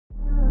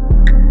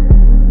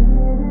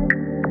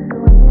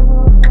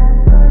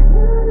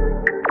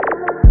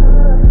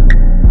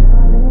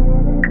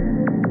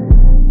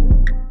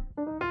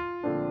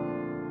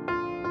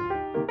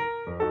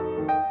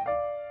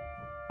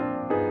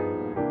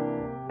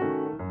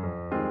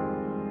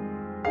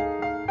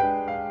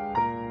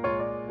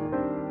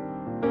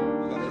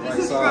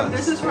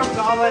This is from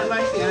Gala and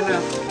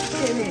Marciana.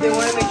 They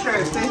want to make sure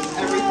it fits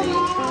everything.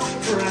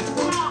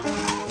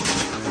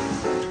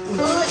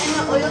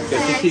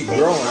 If she keep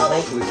growing,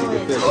 hopefully she can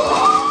fit it.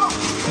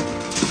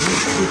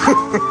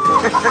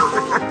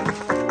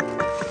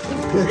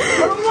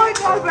 Oh my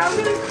God, I'm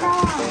gonna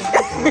cry.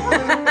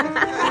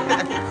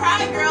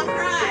 Cry, girl,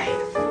 cry.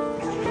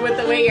 With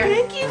the way you're.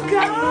 Thank you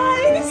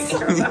guys.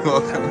 You're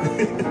welcome.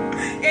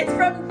 It's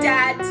from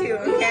Dad too,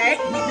 okay?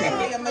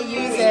 I'm gonna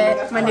use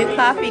it. My new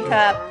coffee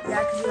cup. Yeah,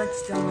 because you like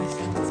steal my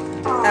stuff.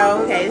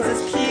 Oh, okay, this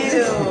is cute.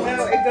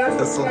 No, it goes.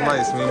 That's so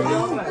nice, Mimi.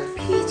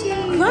 PJ.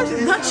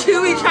 Not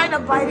Chewy trying to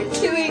bite it.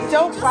 Chewy,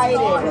 don't bite it.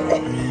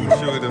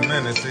 Chewy the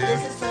menace here.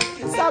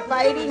 Stop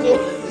biting it.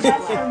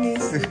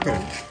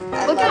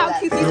 Look at how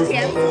cute these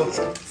pants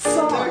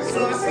are.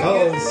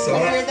 Oh,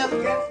 sorry.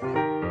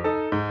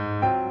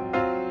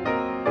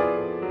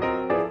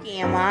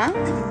 Gamma.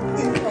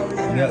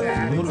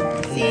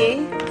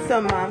 See? So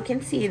mom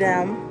can see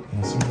them.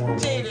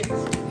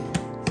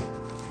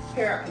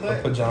 Here,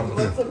 Pajamas.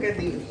 let's look at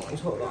these ones.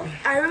 Hold on.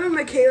 I remember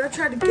Michaela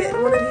tried to get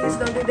one of these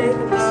the other day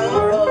from the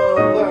store. Oh,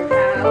 look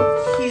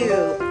how cute.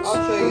 I'll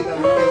show you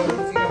them. Okay,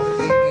 let's see how the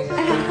baby in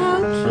it. How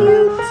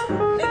cute.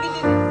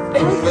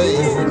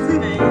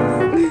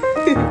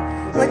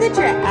 Look at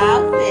your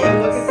outfit.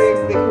 Look at this.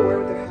 They can wear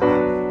with their hat.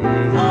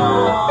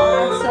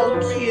 Oh, so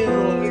cute.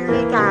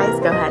 Hey guys,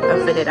 go ahead,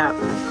 open it up. I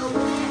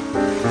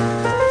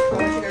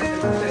want you guys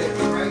to put it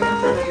right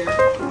under your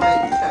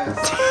right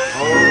chest.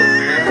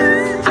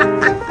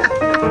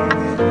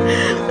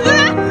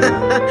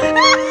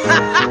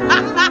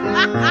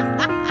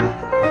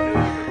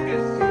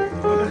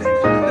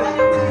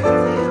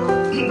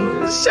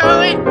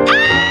 Show it.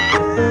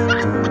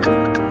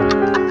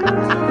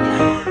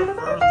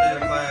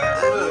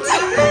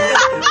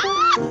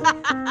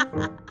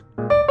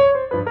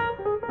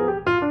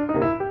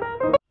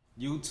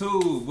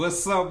 YouTube,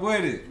 what's up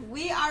with it?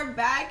 We are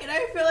back, and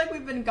I feel like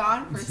we've been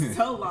gone for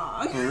so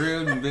long. For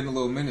real, it's been a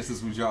little minute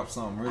since we dropped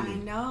something, really. I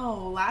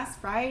know, last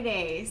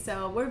Friday.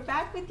 So we're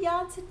back with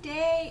y'all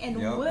today,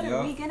 and what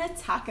are we gonna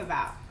talk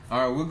about?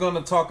 All right, we're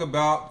gonna talk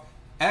about.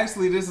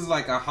 Actually, this is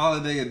like a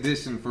holiday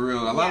edition for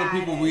real. A lot of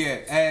people we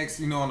had asked,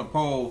 you know, on the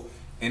poll,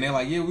 and they're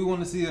like, "Yeah, we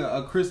want to see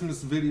a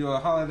Christmas video, a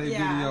holiday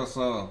video."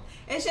 So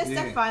it's just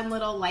a fun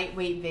little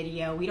lightweight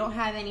video. We don't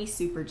have any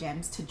super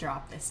gems to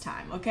drop this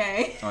time,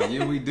 okay? Oh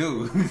yeah, we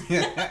do.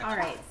 All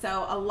right.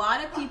 So a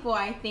lot of people,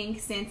 I think,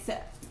 since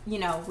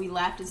we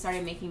left and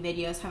started making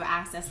videos, have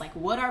asked us like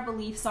what our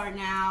beliefs are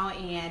now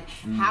and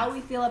how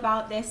we feel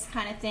about this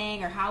kind of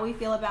thing or how we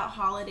feel about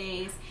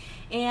holidays.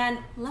 And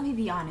let me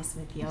be honest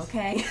with you,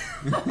 okay?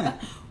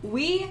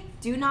 We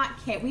do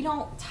not care. We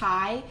don't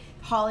tie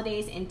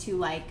holidays into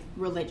like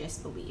religious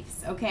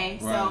beliefs, okay?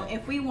 Right. So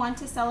if we want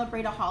to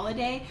celebrate a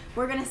holiday,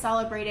 we're going to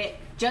celebrate it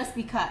just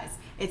because.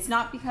 It's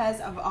not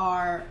because of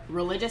our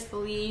religious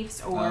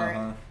beliefs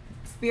or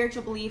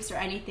spiritual beliefs or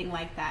anything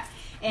like that.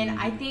 And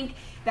I think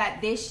that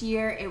this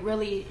year it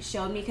really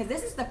showed me, because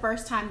this is the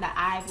first time that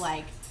I've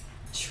like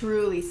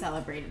truly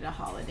celebrated a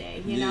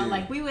holiday, you know,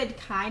 like we would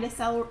kind of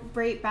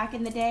celebrate back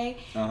in the day,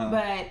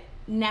 but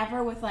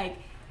never with like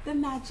the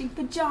matching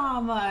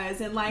pajamas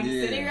and like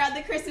sitting around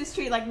the Christmas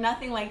tree, like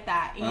nothing like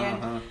that.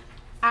 And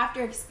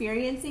after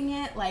experiencing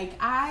it, like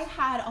I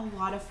had a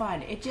lot of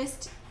fun.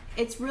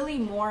 It's really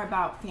more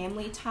about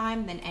family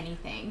time than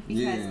anything,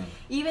 because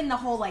even the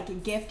whole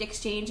like gift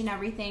exchange and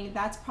everything,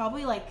 that's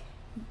probably like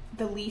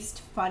the least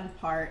fun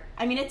part.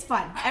 I mean, it's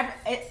fun.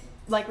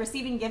 Like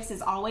receiving gifts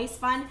is always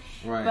fun,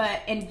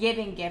 and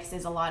giving gifts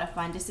is a lot of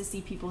fun, just to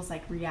see people's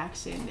like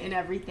reaction and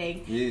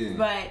everything.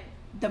 But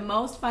the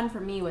most fun for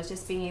me was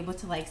just being able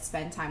to like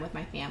spend time with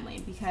my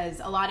family, because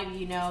a lot of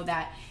you know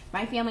that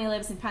my family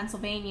lives in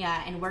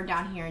Pennsylvania and we're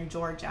down here in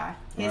Georgia.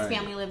 His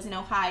family lives in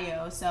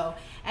Ohio, so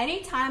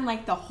anytime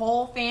like the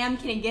whole fam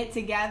can get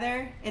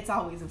together, it's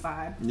always a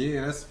vibe.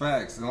 Yeah, that's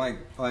facts. And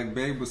like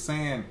Babe was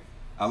saying,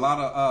 a lot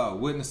of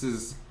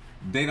witnesses,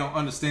 they don't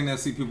understand that.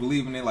 See people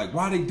leaving, they're like,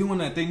 why are they doing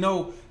that? They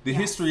know the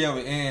history of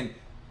it, and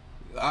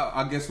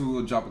I guess we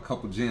will drop a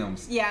couple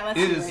gems. Yeah, let's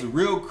do it. It is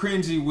real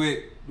cringy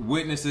with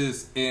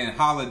witnesses and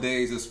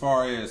holidays, as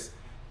far as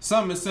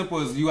something as simple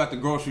as you at the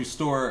grocery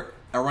store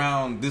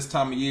around this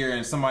time of year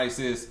and somebody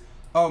says,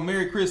 "Oh,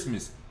 Merry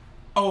Christmas."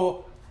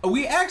 Oh,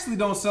 we actually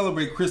don't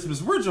celebrate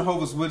Christmas. We're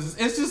Jehovah's Witnesses.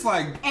 It's just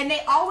like... And they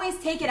always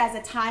take it as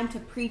a time to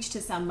preach to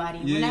somebody.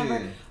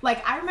 Whenever,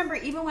 like, I remember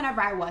even whenever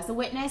I was a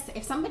witness,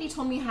 if somebody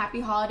told me Happy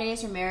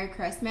Holidays or Merry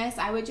Christmas,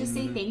 I would just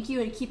say thank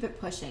you and keep it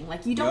pushing.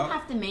 Like, you don't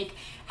have to make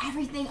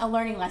everything a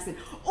learning lesson.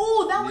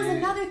 Oh, that was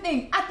another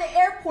thing. At the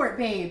airport,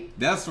 babe.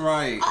 That's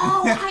right.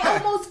 Oh, I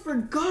almost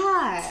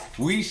forgot.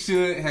 We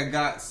should have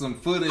got some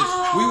footage.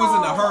 We was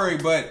in a hurry,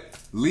 but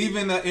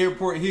leaving the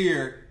airport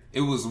here, it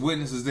was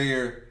witnesses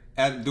there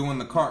at doing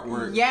the cart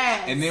work.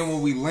 Yes. And then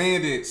when we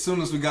landed, as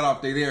soon as we got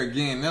off there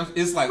again,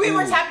 it's like we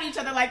were tapping each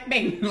other like,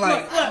 babe.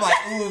 Like, I'm like,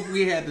 ooh, if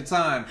we had the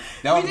time.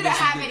 That we didn't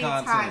have any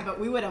time, but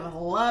we would have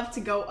loved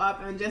to go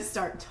up and just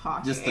start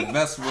talking. Just to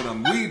mess with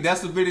them. That's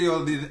the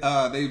video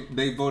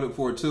they voted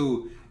for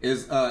too.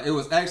 is it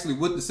was actually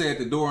what to say at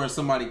the door, and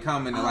somebody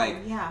commented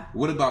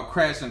what about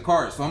crashing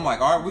cars? So I'm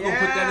like, all right, we're gonna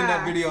put that in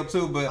that video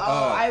too. But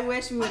I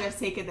wish we would have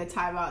taken the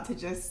time out to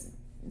just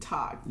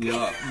talk.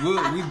 Yeah,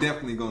 we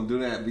definitely gonna do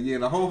that. But yeah,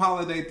 the whole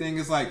holiday thing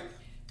is like,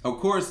 of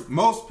course,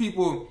 most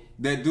people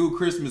that do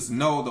Christmas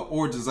know the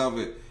origins of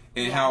it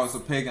and how it's a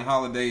pagan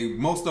holiday.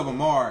 Most of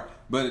them are,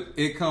 but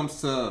it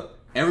comes to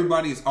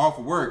everybody's off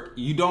work.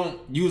 You don't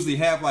usually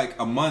have like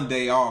a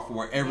Monday off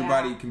where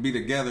everybody can be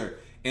together.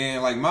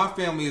 And like my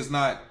family is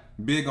not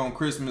big on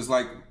Christmas,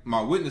 like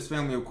my witness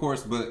family, of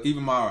course, but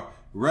even my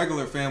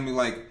regular family,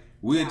 like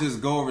we'd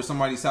just go over to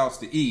somebody's house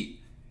to eat.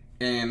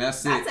 And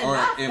that's it.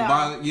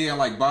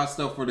 Buy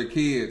stuff for the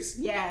kids.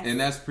 Yes. And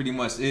that's pretty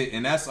much it.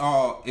 And that's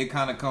all it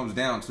kind of comes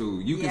down to.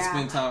 You can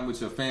spend time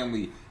with your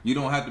family. You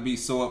don't have to be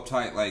so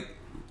uptight.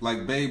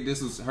 Like, babe,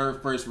 this was her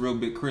first real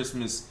big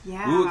Christmas.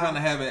 Yeah. We would kind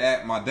of have it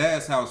at my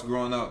dad's house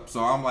growing up.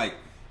 So I'm like,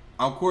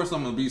 of course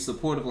I'm going to be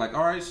supportive. Like,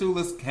 all right, shoot,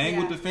 let's hang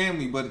with the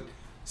family. But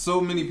so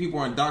many people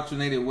are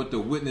indoctrinated with the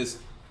witness.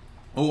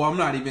 Oh, I'm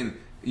not even,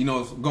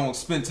 going to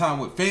spend time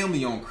with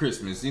family on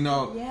Christmas,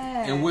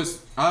 Yes. And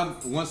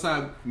once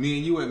me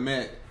and you had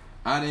met,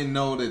 I didn't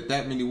know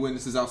that many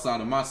witnesses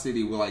outside of my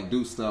city would like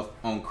do stuff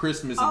on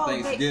Christmas and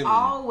Thanksgiving. They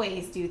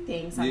always do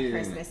things on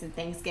Christmas and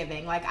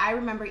Thanksgiving. Like I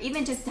remember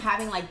even just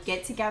having like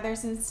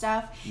get-togethers and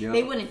stuff. Yep.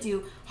 They wouldn't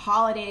do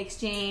holiday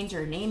exchange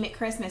or name it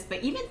Christmas,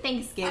 but even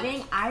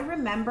Thanksgiving, I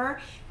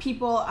remember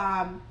people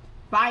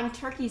buying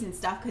turkeys and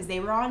stuff because they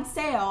were on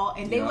sale,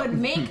 and they would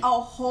make a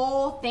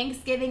whole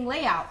Thanksgiving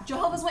layout.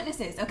 Jehovah's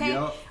Witnesses, okay?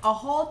 Yep. A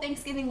whole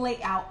Thanksgiving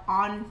layout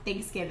on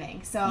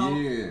Thanksgiving. So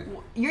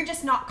you're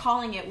just not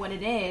calling it what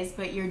it is,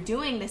 but you're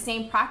doing the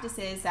same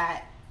practices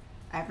that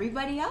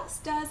everybody else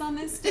does on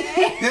this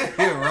day.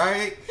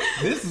 Right?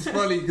 This is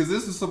funny because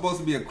this is supposed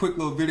to be a quick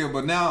little video,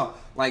 but now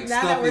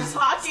stuff is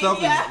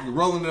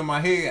rolling in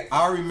my head.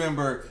 I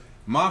remember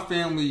my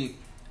family,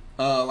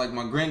 like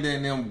my granddad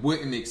and them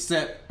wouldn't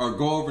accept or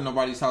go over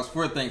nobody's house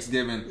for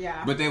Thanksgiving,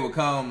 but they would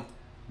come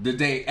the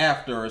day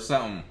after or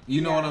something.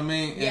 You know what I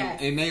mean?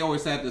 And they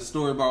always had the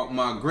story about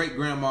my great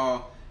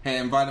grandma had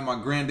invited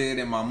my granddad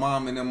and my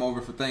mom and them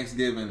over for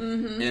Thanksgiving,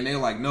 and they're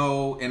like,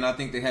 no, and I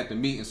think they had the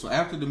meeting. So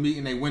after the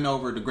meeting, they went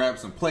over to grab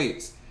some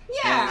plates.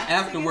 Yeah. And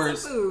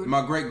afterwards,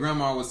 my great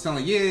grandma was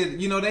telling,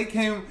 they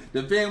came,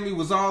 the family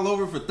was all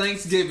over for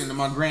Thanksgiving, and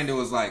my granddad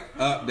was like,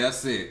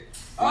 that's it.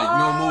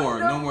 Like,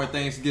 no more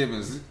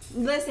Thanksgivings.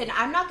 Listen,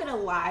 I'm not gonna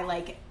lie,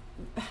 like,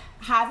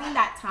 having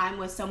that time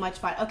was so much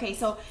fun. Okay,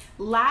 so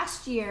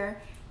last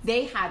year,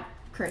 they had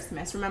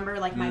Christmas. Remember,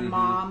 like, my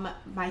mom,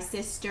 my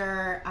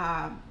sister,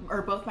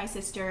 or both my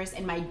sisters,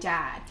 and my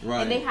dad.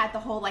 Right. And they had the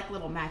whole, like,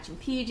 little matching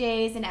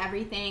PJs and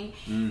everything.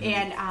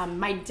 And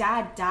my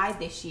dad died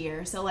this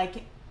year, so,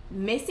 like,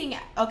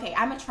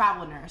 I'm a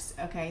travel nurse,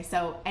 okay?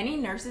 So, any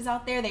nurses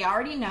out there, they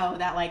already know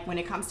that, like, when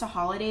it comes to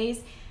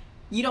holidays,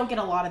 you don't get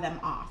a lot of them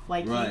off.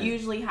 Like, you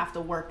usually have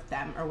to work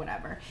them or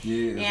whatever.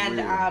 Yeah,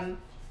 and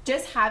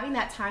just having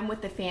that time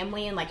with the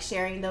family and, like,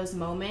 sharing those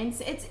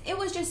moments, it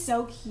was just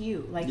so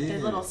cute. Like, the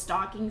little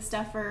stocking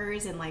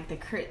stuffers and, like,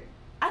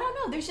 I don't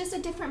know, there's just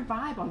a different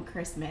vibe on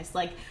Christmas.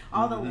 Like,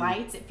 all the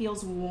lights, it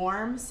feels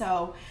warm.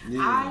 So,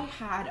 I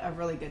had a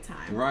really good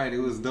time. Right, it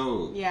was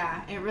dope.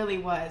 Yeah, it really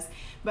was.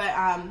 But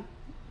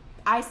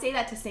I say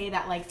that to say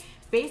that, like,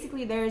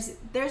 basically there's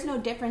no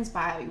difference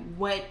by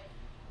what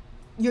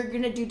you're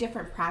gonna do,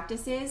 different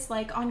practices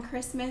like on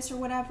Christmas or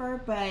whatever,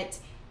 but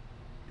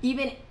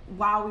even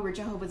while we were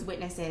Jehovah's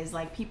Witnesses,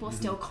 like, people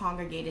still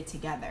congregated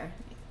together.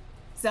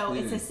 So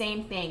it's the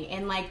same thing.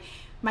 And like,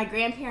 my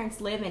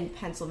grandparents live in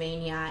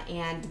Pennsylvania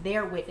and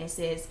they're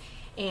witnesses,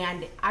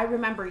 and I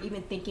remember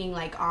even thinking,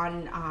 like,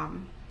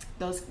 on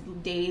those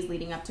days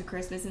leading up to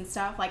Christmas and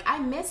stuff, like, I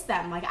miss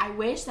them. Like, I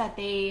wish that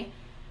they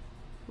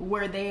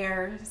were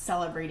there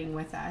celebrating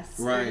with us.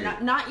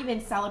 Right. Not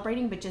even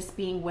celebrating, but just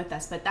being with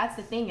us. But that's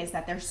the thing, is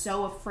that they're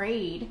so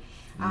afraid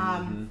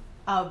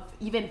of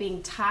even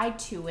being tied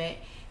to it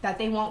that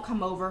they won't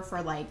come over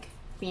for, like,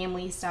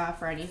 family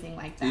stuff or anything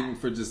like that. Even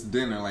for just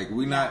dinner. Like,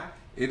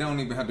 it don't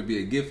even have to be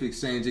a gift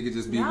exchange. It could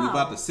just be, we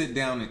about to sit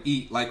down and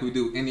eat like we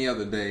do any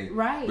other day.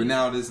 Right. But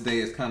now this day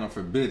is kind of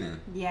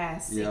forbidden.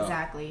 Yes,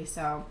 exactly.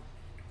 So.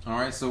 All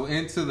right, so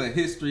into the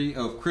history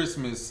of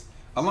Christmas.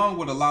 Along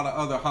with a lot of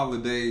other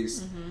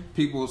holidays,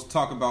 people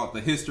talk about the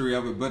history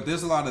of it, but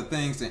there's a lot of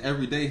things in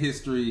everyday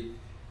history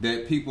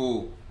that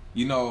people,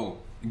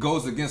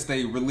 goes against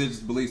their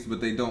religious beliefs,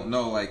 but they don't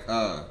know, like,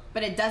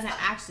 But it doesn't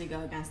actually go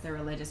against their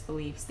religious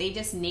beliefs. They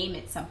just name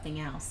it something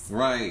else.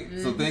 Right.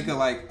 So think of,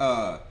 like,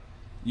 a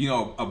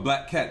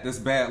black cat, that's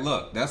bad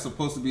luck. That's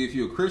supposed to be, if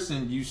you're a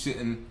Christian, you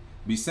shouldn't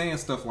be saying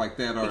stuff like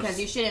that. Or because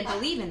you shouldn't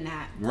believe in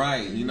that.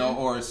 Right,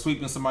 or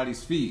sweeping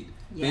somebody's feet.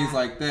 Things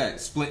like that,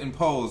 splitting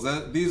poles.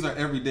 These are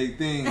everyday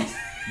things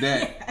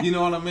that, you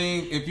know what I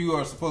mean? If you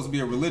are supposed to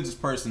be a religious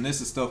person, this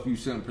is stuff you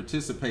shouldn't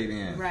participate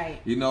in. Right.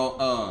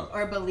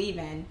 Or believe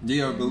in.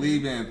 Yeah, or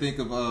believe in. Think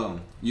of,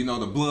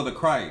 the blood of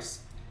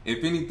Christ.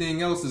 If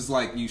anything else is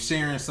like you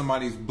sharing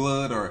somebody's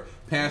blood or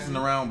passing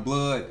around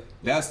blood,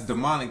 that's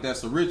demonic,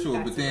 that's a ritual.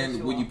 That's but then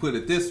ritual. when you put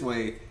it this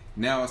way,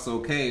 now it's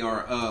okay.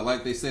 Or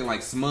like they say,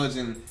 like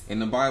smudging in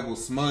the Bible,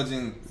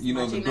 smudging, you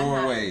know, the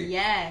doorway.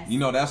 Yes. You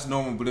know, that's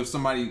normal. But if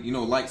somebody, you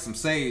know, lights some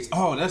sage,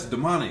 oh, that's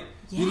demonic.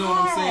 You know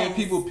what I'm saying?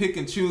 People pick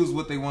and choose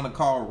what they want to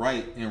call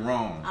right and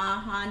wrong.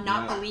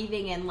 Not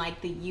believing in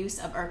like the use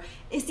of herb.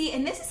 See,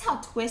 and this is how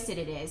twisted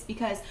it is,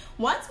 because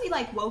once we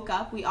like woke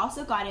up, we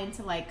also got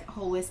into like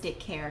holistic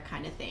care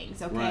kind of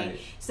things. Okay, Right.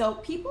 so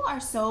people are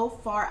so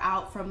far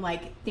out from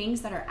like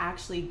things that are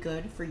actually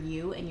good for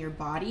you and your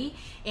body,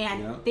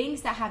 and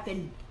things that have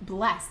been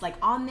blessed, like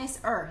on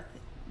this earth.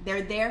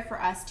 They're there for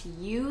us to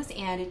use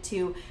and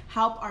to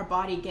help our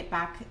body get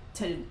back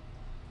to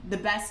the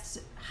best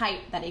height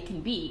that it can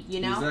be, you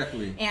know?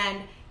 Exactly.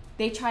 And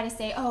they try to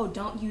say, oh,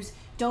 don't use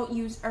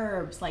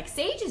herbs. Like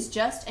sage is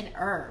just an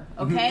herb,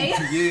 okay?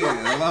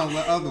 Yeah, along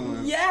with other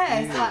ones.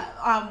 Yes.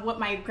 Yeah. What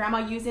my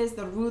grandma uses,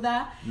 the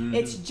ruda,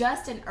 it's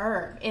just an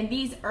herb. And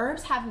these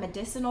herbs have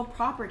medicinal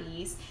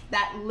properties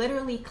that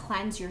literally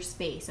cleanse your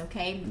space,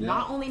 okay? Yeah.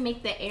 Not only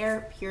make the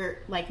air pure,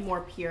 like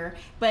more pure,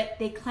 but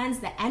they cleanse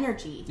the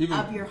energy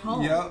of your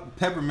home. Yeah,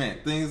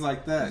 peppermint, things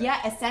like that.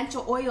 Yeah,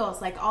 essential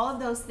oils, like all of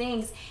those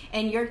things.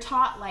 And you're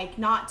taught like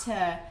not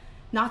to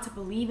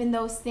believe in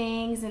those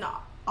things and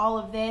all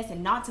of this,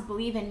 and not to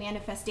believe in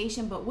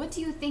manifestation. But what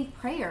do you think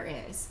prayer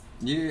is?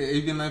 Yeah,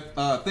 even if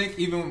think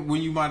even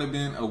when you might have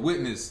been a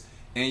witness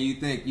and you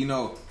think, you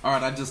know, all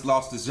right, I just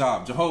lost this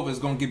job. Jehovah is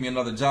going to give me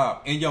another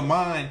job. In your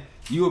mind,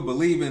 you are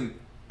believing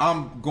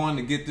I'm going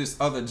to get this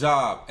other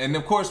job. And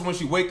of course,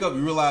 once you wake up,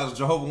 you realize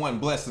Jehovah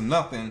wasn't blessing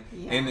nothing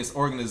in this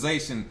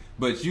organization,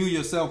 but you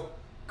yourself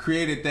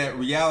created that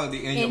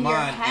reality in your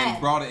mind and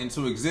brought it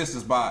into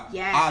existence by,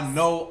 I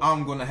know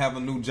I'm going to have a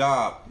new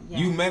job.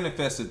 You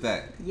manifested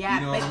that. Yeah,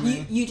 you know but what I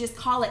mean? you just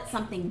call it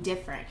something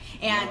different.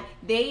 And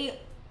they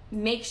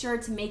make sure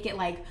to make it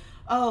like,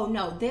 oh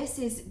no, this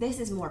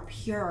is more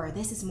pure,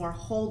 this is more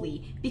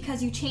holy,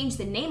 because you changed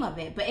the name of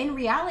it. But in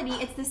reality,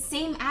 it's the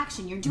same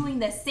action. You're doing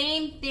the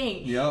same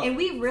thing. Yep. And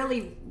we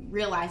really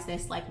realized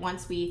this like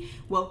once we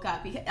woke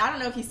up, because I don't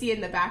know if you see it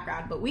in the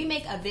background, but we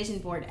make a vision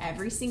board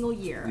every single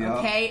year.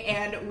 Okay,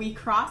 and we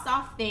cross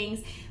off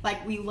things,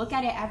 like we look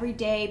at it every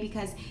day,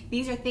 because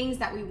these are things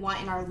that we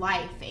want in our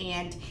life.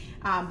 And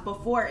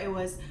before it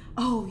was,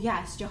 oh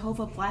yes,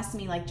 Jehovah blessed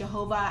me, like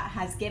Jehovah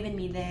has given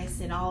me this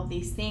and all of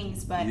these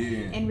things. But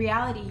in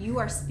reality, you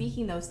are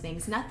speaking those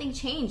things. Nothing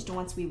changed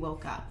once we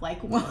woke up. Like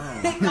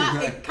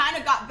it kind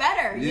of got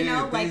better, you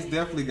know? Things like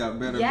definitely got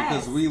better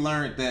because we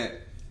learned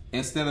that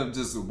instead of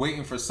just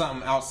waiting for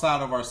something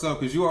outside of ourselves,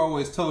 because you are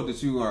always told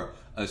that you are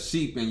a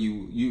sheep and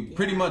you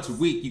pretty much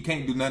weak, you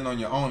can't do nothing on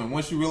your own. And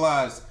once you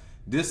realize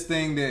this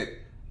thing that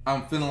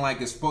I'm feeling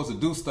like it's supposed to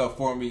do stuff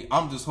for me,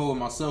 I'm just holding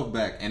myself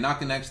back, and I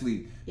can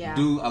actually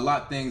do a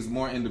lot of things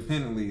more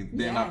independently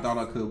than I thought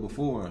I could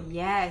before.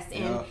 Yes,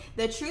 and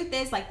the truth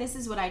is, like, this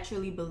is what I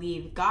truly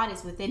believe. God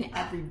is within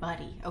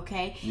everybody,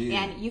 okay?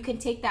 And you can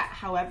take that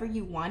however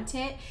you want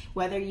it,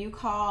 whether you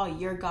call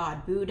your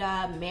God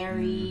Buddha,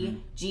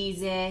 Mary,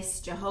 Jesus,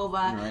 Jehovah,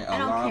 I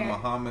don't Allah, care.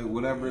 Muhammad,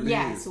 whatever it is.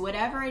 Yes,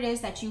 whatever it is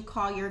that you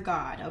call your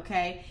God,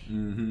 okay?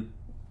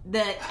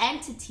 The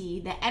entity,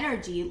 the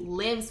energy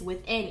lives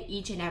within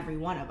each and every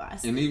one of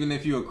us. And even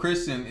if you're a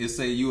Christian, it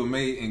say you were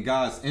made in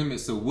God's image.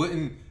 So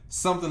wouldn't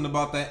something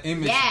about that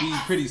image be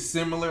pretty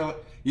similar?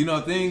 You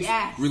know, things,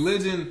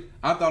 religion,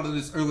 I thought of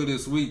this earlier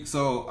this week.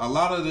 So a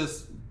lot of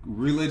this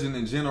religion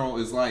in general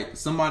is like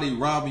somebody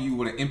robbing you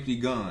with an empty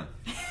gun.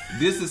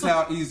 This is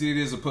how easy it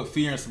is to put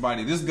fear in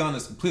somebody. This gun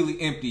is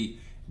completely empty,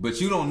 but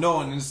you don't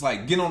know, and it's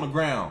like, get on the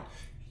ground.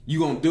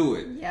 You gonna do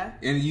it.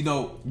 And you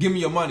know, give me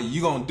your money.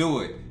 You gonna do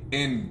it.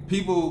 And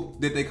people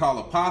that they call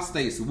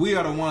apostates, we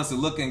are the ones that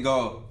look and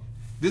go,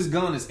 this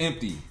gun is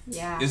empty.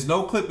 There's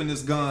no clip in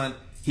this gun.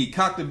 He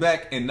cocked it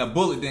back and the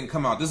bullet didn't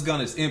come out. This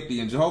gun is empty.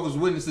 And Jehovah's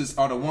Witnesses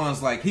are the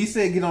ones like, he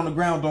said get on the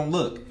ground, don't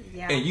look.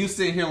 And you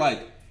sitting here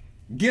like,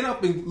 get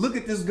up and look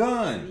at this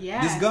gun.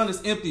 This gun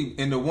is empty.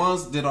 And the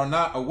ones that are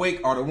not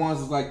awake are the ones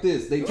that's like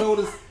this. They told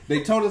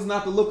us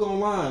not to look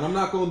online. I'm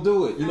not gonna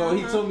do it. You know,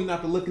 he told me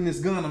not to look in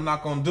this gun. I'm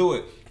not gonna do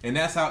it. And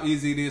that's how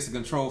easy it is to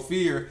control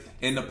fear.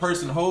 And the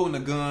person holding the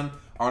gun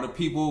are the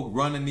people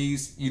running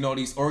these, you know,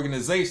 these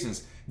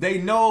organizations. They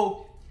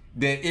know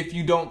that if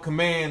you don't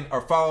command or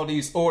follow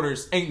these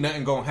orders, ain't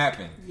nothing gonna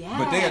happen.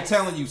 But they are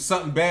telling you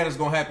something bad is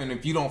gonna happen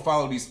if you don't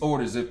follow these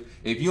orders.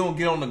 If you don't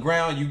get on the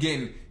ground, you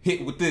getting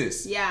hit with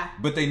this.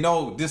 But they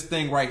know this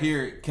thing right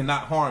here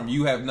cannot harm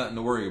you. Have nothing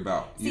to worry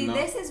about. See,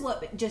 this is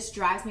what just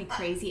drives me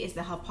crazy, is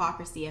the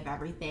hypocrisy of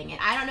everything. And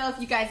I don't know if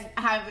you guys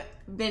have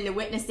been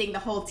witnessing the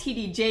whole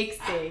TD Jakes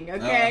thing,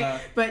 okay?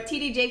 But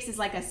TD Jakes is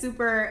like a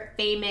super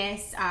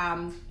famous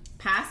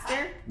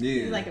pastor,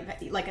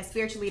 like a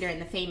spiritual leader in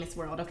the famous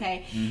world,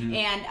 okay?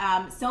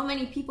 And so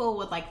many people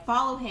would like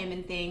follow him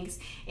and things,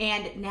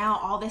 and now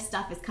all this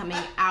stuff is coming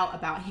out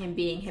about him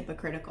being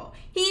hypocritical.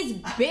 He's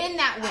been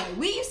that way.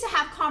 We used to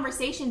have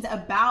conversations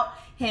about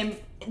him.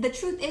 The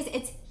truth is,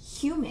 it's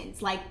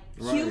humans. Like,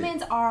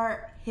 humans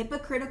are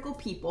hypocritical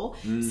people.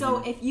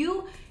 So if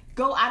you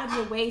go out of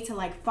your way to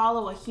like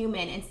follow a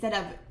human instead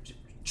of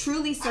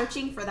truly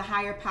searching for the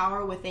higher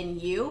power within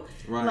you,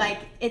 like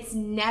it's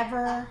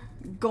never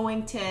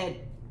going to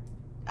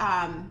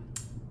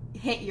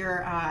hit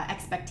your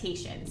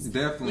expectations.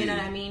 Definitely. You know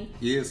what I mean?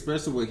 Yeah,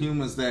 especially with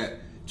humans that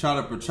try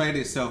to portray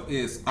themselves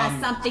as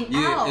something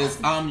else.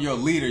 I'm your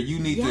leader. You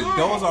need to.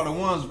 Those are the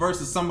ones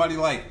versus somebody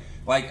like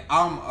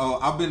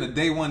I've been a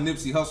day one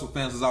Nipsey Hussle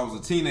fan since I was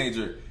a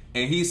teenager,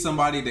 and he's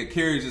somebody that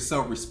carries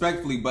himself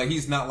respectfully, but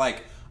he's not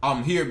like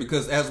I'm here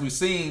because as we've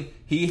seen,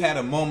 he had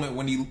a moment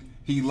when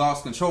he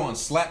lost control and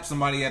slapped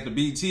somebody at the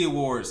BET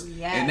Awards,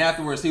 and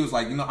afterwards he was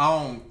like, I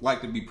don't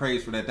like to be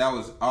praised for that.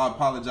 I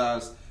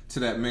apologize to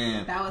that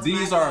man. That was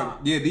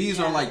these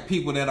are like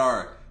people that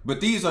are. But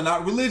these are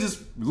not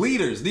religious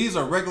leaders. These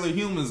are regular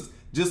humans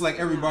just like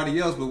everybody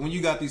else. But when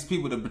you got these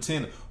people that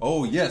pretend,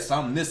 oh, yes,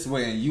 I'm this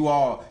way and you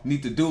all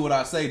need to do what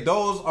I say,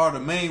 those are the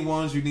main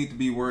ones you need to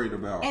be worried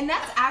about. And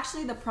that's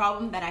actually the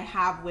problem that I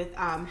have with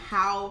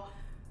how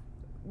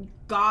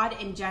God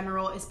in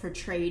general is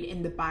portrayed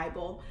in the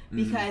Bible.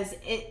 Because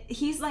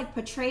he's like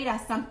portrayed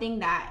as something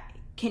that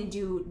can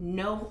do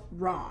no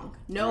wrong,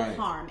 no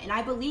harm. And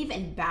I believe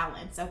in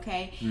balance,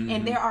 okay?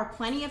 And there are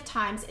plenty of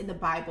times in the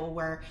Bible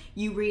where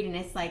you read and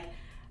it's like,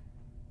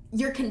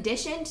 you're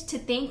conditioned to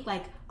think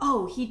like,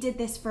 oh, he did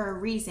this for a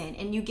reason.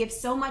 And you give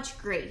so much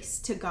grace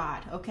to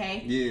God,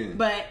 okay? Yeah.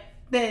 But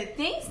the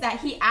things that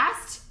he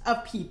asked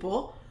of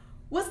people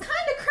was kind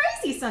of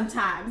crazy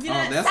sometimes. You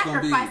know, that's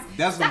gonna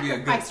be a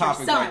good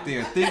topic right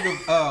there.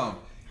 Think of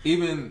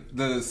even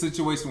the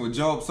situation with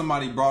Job.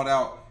 Somebody brought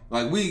out,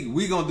 like,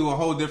 we gonna do a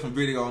whole different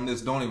video on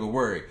this. Don't even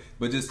worry.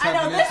 But just I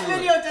know this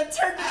video just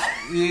turned.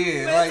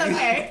 Yeah, but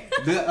like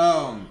it's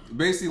okay.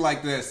 Basically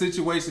like the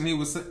situation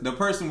the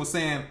person was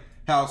saying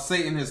how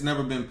Satan has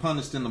never been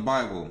punished in the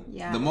Bible.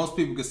 Yeah. The most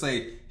people could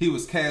say he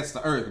was cast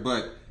to earth,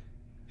 but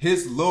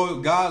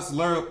God's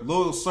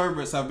loyal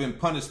servants have been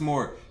punished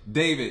more.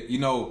 David,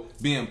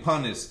 being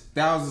punished.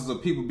 Thousands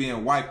of people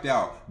being wiped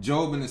out.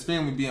 Job and his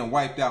family being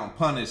wiped out and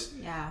punished.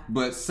 Yeah.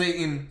 But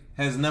Satan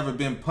has never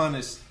been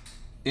punished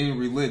in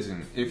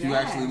religion, if you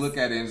actually look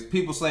at it. And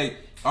people say,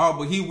 oh,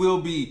 but he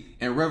will be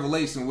in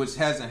Revelation, which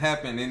hasn't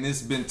happened, and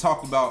it's been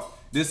talked about.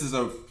 This is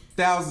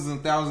thousands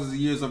and thousands of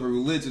years of a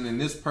religion, and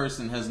this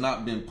person has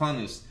not been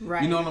punished.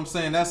 Right. You know what I'm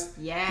saying? That's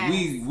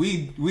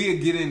we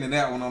get into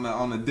that one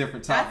on a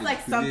different topic. That's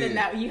like something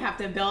that you have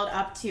to build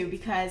up to,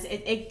 because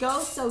it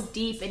goes so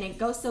deep, and it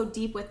goes so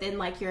deep within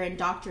like your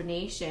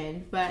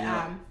indoctrination. But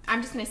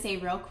I'm just gonna say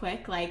real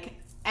quick, like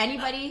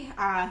anybody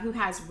who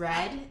has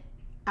read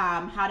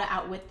How to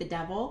Outwit the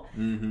Devil,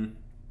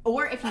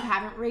 or if you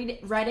haven't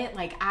read it,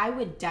 like I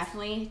would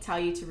definitely tell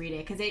you to read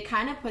it, because it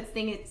kind of puts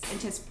things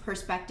into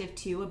perspective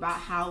too about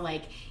how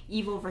like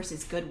evil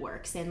versus good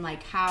works, and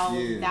like how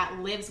that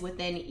lives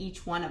within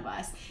each one of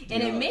us,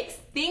 and it makes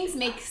things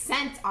make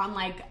sense on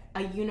like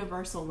a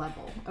universal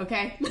level.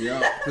 Okay.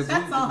 Yeah,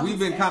 because we've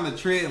been kind of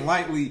treading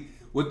lightly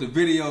with the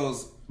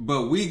videos,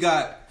 but we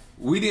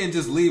didn't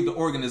just leave the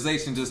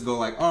organization just go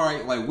like, all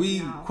right, like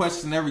we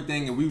question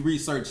everything and we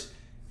research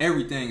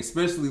everything,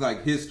 especially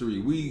like history.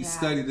 We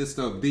study this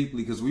stuff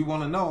deeply because we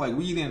want to know, like,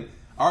 we didn't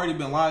already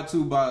been lied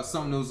to by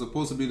something that was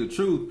supposed to be the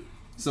truth.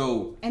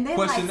 So and they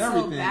question lied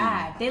everything. So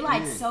bad. They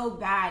lied so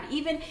bad.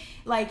 Even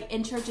like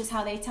in churches,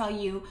 how they tell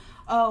you,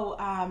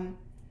 don't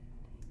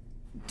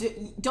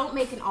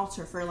make an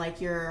altar for like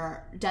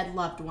your dead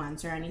loved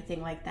ones or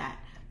anything like that.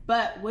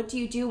 But what do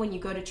you do when you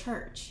go to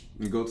church?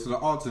 You go to the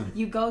altar.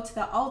 You go to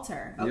the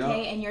altar,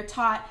 okay? And you're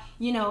taught,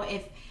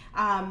 if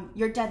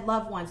your dead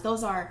loved ones,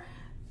 those are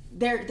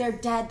they're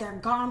dead, they're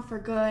gone for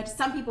good.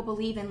 Some people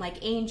believe in like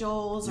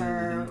angels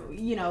or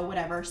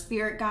whatever,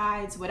 spirit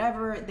guides,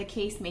 whatever the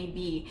case may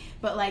be.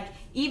 But like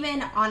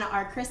even on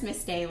our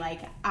Christmas day,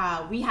 like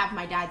we have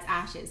my dad's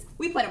ashes.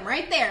 We put them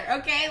right there,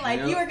 okay?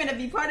 Like you are gonna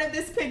be part of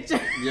this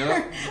picture.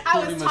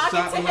 I was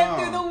talking to him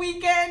through the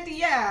weekend.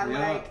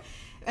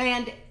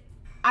 And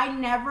I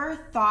never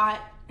thought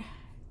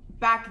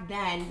back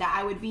then that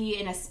I would be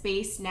in a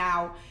space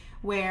now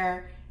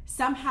where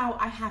somehow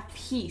I have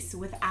peace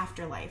with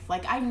afterlife.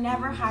 Like I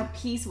never had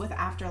peace with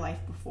afterlife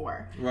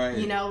before. Right.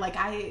 Like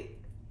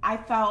I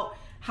felt,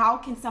 how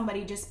can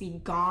somebody just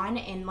be gone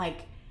and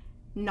like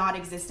not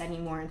exist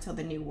anymore until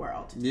the new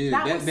world? Yeah,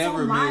 that was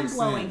so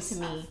mind-blowing to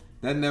me.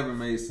 That never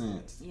made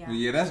sense.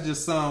 Yeah, that's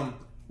just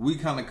we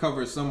kind of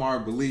covered some of our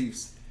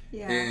beliefs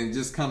and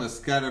just kind of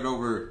scattered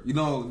over,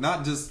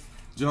 not just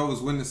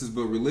Jehovah's Witnesses,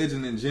 but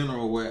religion in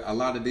general, where a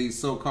lot of these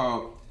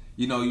so-called,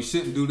 you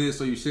shouldn't do this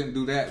or you shouldn't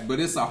do that.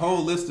 But it's a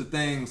whole list of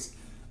things,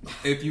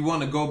 if you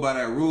want to go by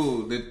that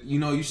rule, that,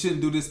 you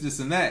shouldn't do this, this,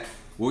 and that.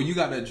 Well, you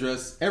got to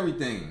address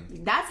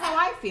everything. That's how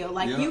I feel.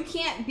 Like, you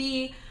can't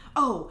be,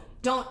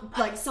 don't,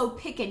 like, so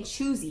pick and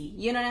choosy.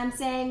 You know what I'm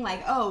saying?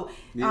 Like,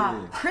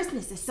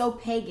 Christmas is so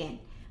pagan.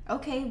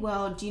 Okay,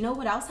 well, do you know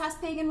what else has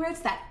pagan roots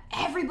that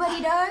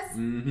everybody does?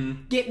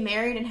 Get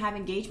married and have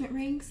engagement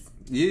rings.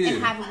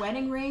 And have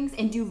wedding rings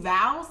and do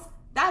vows.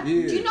 Do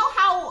you know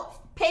how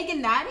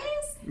pagan that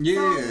is?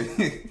 So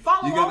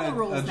follow all the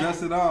rules.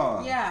 Address it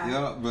all.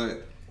 Yeah.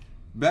 But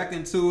back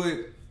into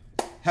it.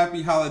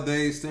 happy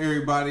holidays to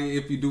everybody.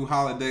 If you do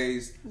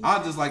holidays,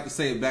 I just like to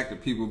say it back to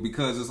people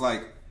because it's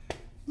like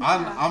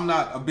I'm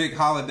not a big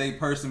holiday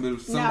person, but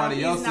if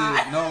somebody else is,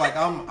 like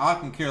I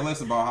can care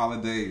less about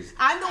holidays.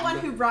 I'm the one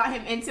who brought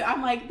him into.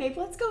 I'm like, babe,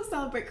 let's go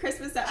celebrate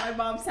Christmas at my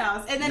mom's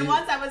house. And then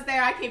once I was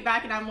there, I came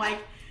back and I'm like,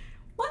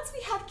 once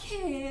we have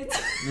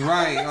kids,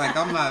 right? Like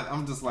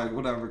I'm just like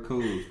whatever,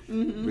 cool.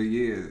 But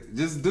yeah,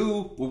 just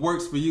do what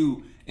works for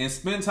you. And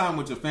spend time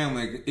with your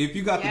family. If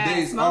you got the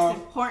days off,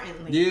 most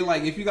importantly. Yeah,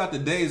 like if you got the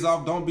days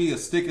off, don't be a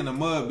stick in the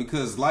mud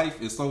because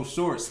life is so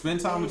short. Spend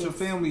time with your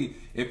family.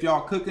 If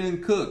y'all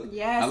cooking, cook.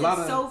 Yes,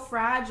 it's so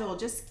fragile.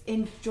 Just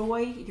enjoy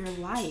your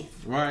life.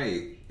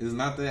 Right. It's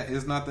not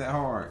that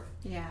hard.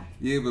 Yeah.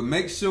 Yeah, but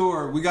make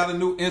sure we got a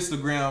new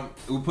Instagram.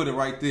 We'll put it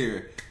right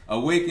there.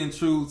 Awaken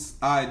Truths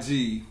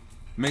IG.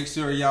 Make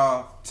sure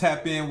y'all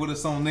tap in with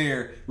us on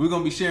there. We're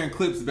gonna be sharing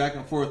clips back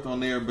and forth on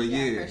there. But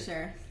yeah, for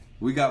sure.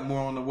 We got more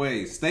on the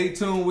way. Stay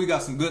tuned. We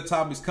got some good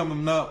topics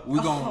coming up.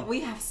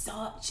 We have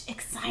such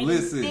exciting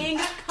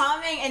things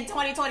coming in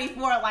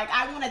 2024. Like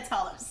I want to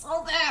tell them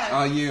so bad.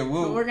 Oh yeah,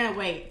 but we're gonna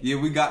wait. Yeah,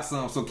 we got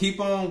some. So keep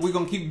on. We're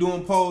gonna keep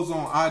doing polls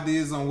on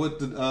ideas on what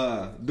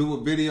to do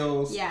with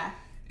videos. Yeah.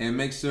 And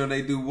make sure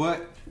they do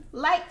what?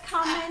 Like,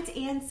 comment,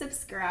 and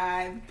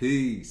subscribe.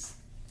 Peace.